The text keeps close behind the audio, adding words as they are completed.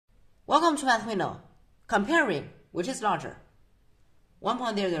Welcome to Math We Know. Comparing which is larger,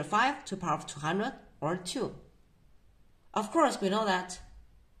 1.005 to the power of 200 or 2. Of course, we know that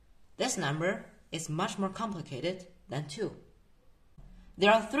this number is much more complicated than 2.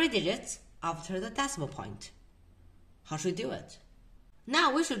 There are 3 digits after the decimal point. How should we do it?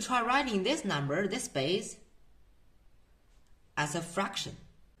 Now we should try writing this number, this base, as a fraction.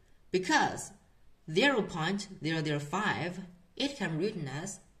 Because 0.005, it can be written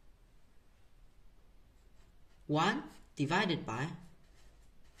as 1 divided by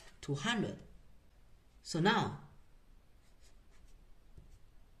 200. So now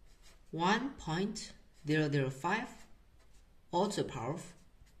 1.005 all to the power of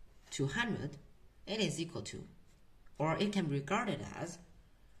 200, it is equal to, or it can be regarded as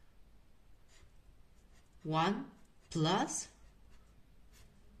 1 plus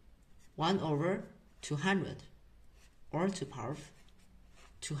 1 over 200, or to the power of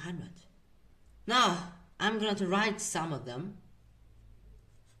 200. Now I'm going to write some of them.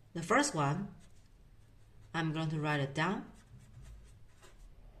 The first one, I'm going to write it down.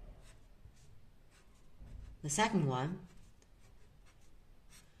 The second one,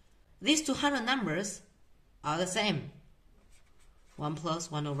 these 200 numbers are the same. 1 plus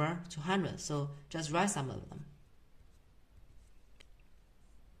 1 over 200, so just write some of them.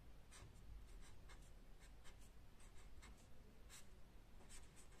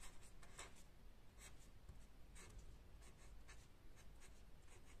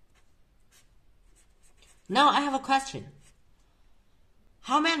 Now I have a question.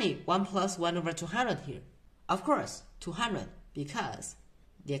 How many 1 plus 1 over 200 here? Of course, 200, because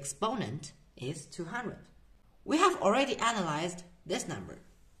the exponent is 200. We have already analyzed this number,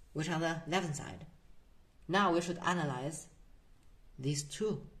 which on the left side. Now we should analyze these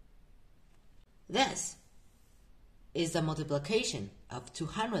two. This is the multiplication of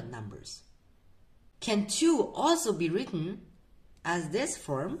 200 numbers. Can 2 also be written as this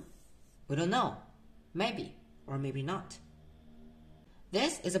form? We don't know. Maybe or maybe not.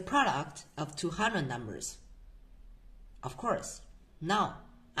 This is a product of 200 numbers. Of course, now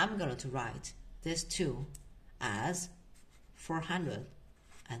I'm going to write this 2 as 400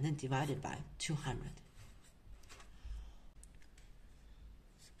 and then divided by 200.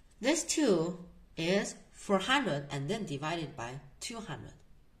 This 2 is 400 and then divided by 200.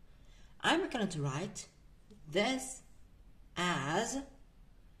 I'm going to write this as,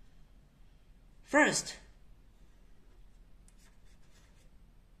 first,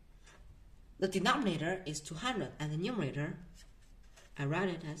 the denominator is 200 and the numerator, I write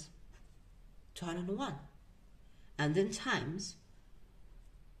it as 201. And then times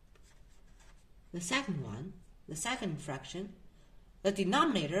the second one, the second fraction, the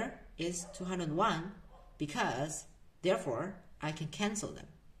denominator is 201 because, therefore, I can cancel them.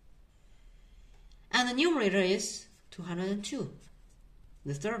 And the numerator is 202.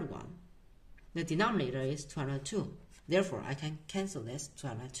 The third one, the denominator is 202. Therefore, I can cancel this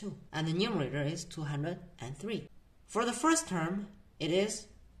 202. And the numerator is 203. For the first term, it is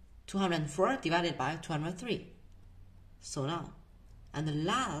 204 divided by 203. So now, and the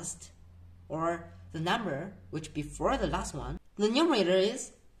last, or the number which before the last one, the numerator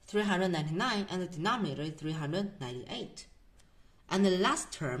is 399 and the denominator is 398. And the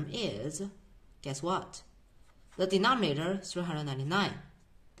last term is, guess what? The denominator is 399.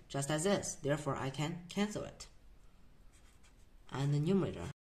 Just as this, therefore I can cancel it. And the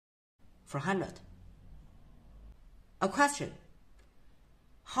numerator, 400. A question.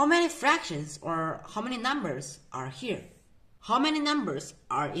 How many fractions or how many numbers are here? How many numbers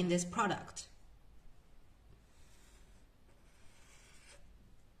are in this product?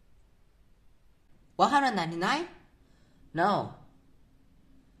 $199? No.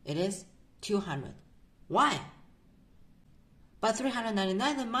 It is 200. Why? But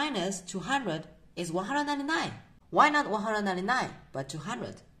 399 minus 200 is 199. Why not 199 but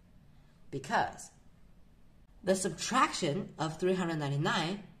 200? Because the subtraction of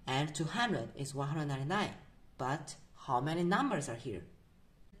 399 and 200 is 199. But how many numbers are here?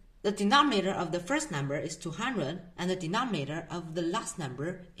 The denominator of the first number is 200 and the denominator of the last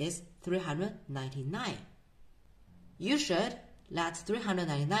number is 399. You should let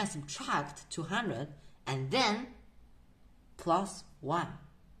 399 subtract 200 and then plus 1.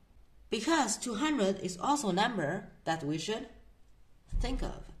 Because 200 is also a number that we should think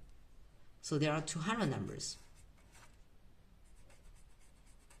of. So there are 200 numbers.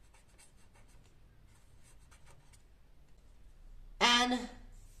 And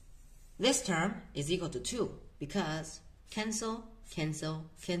this term is equal to 2 because cancel, cancel,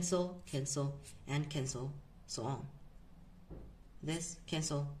 cancel, cancel, and cancel, so on. This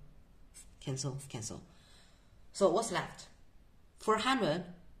cancel cancel, cancel. So what's left? 400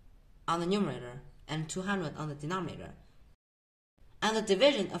 on the numerator and 200 on the denominator. And the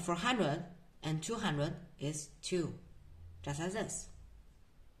division of 400 and 200 is 2, just as this.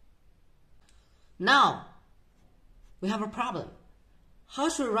 Now, we have a problem. How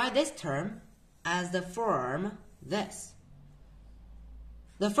should we write this term as the form this?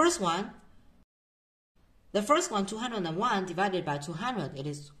 The first one, 201 divided by 200, it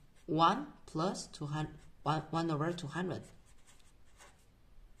is 1 plus 200, 1 over 200.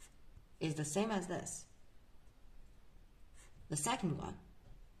 Is the same as this. The second one,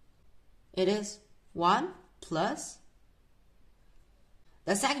 it is 1 plus,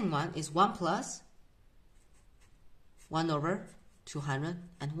 the second one is 1 plus 1 over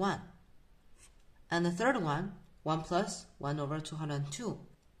 201. And the third one, 1 plus 1 over 202.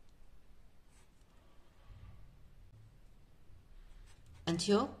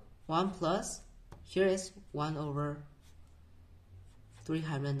 Until 1 plus, here is 1 over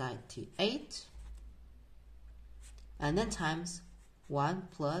 398. And then times 1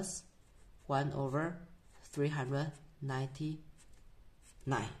 plus 1 over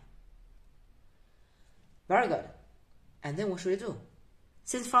 399. Very good. And then what should we do?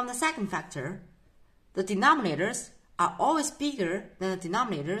 Since from the second factor, the denominators are always bigger than the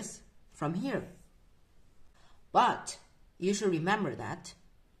denominators from here. But you should remember that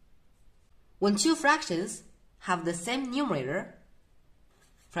when two fractions have the same numerator,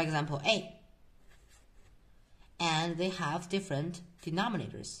 for example a, and they have different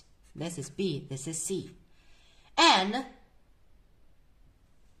denominators, this is b, this is c, and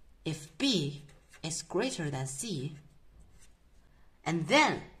if b is greater than c, and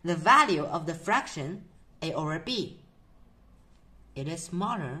then the value of the fraction a over b, it is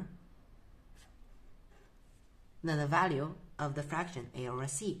smaller than the value of the fraction a over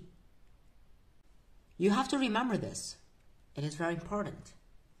c. You have to remember this. It is very important.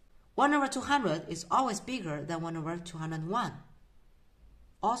 1 over 200 is always bigger than 1 over 201.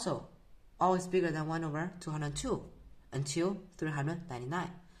 Also, always bigger than 1 over 202 until 399.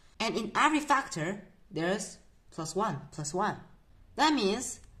 And in every factor, there's plus 1, plus 1. That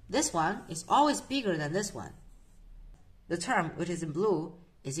means this one is always bigger than this one. The term which is in blue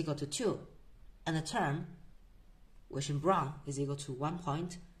is equal to 2, and the term which in brown is equal to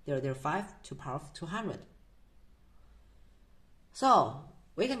 1.005 to the power of 200. So,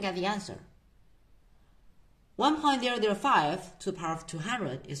 we can get the answer. 1.005 to the power of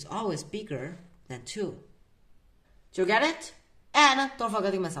 200 is always bigger than 2. Do you get it? And don't forget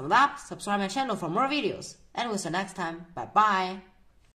to give me a thumbs up, subscribe my channel for more videos, and we'll see you next time. Bye bye.